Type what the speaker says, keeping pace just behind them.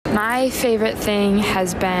My favorite thing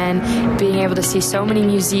has been being able to see so many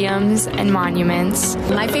museums and monuments.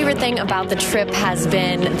 My favorite thing about the trip has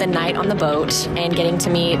been the night on the boat and getting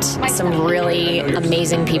to meet some really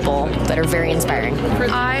amazing people that are very inspiring.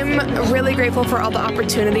 I'm really grateful for all the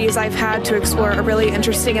opportunities I've had to explore a really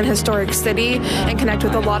interesting and historic city and connect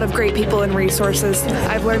with a lot of great people and resources.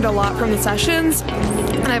 I've learned a lot from the sessions,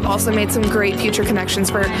 and I've also made some great future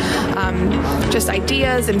connections for just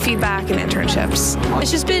ideas and feedback and internships.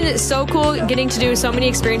 It's just been so cool getting to do so many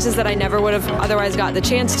experiences that I never would have otherwise got the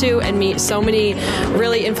chance to, and meet so many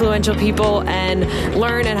really influential people and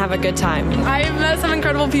learn and have a good time. I've met some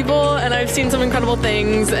incredible people and I've seen some incredible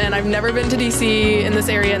things, and I've never been to DC in this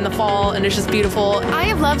area in the fall, and it's just beautiful. I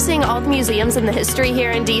have loved seeing all the museums and the history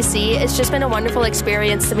here in DC. It's just been a wonderful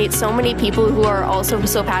experience to meet so many people who are also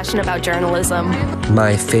so passionate about journalism.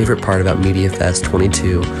 My favorite part about Media Fest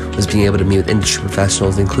 22 was being able to meet with industry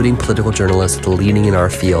professionals, including political journalists that are leading in our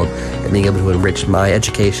field, and being able to enrich my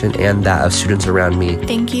education and that of students around me.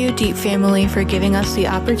 Thank you, Deep Family, for giving us the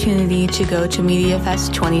opportunity to go to Media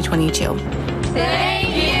Fest 2022.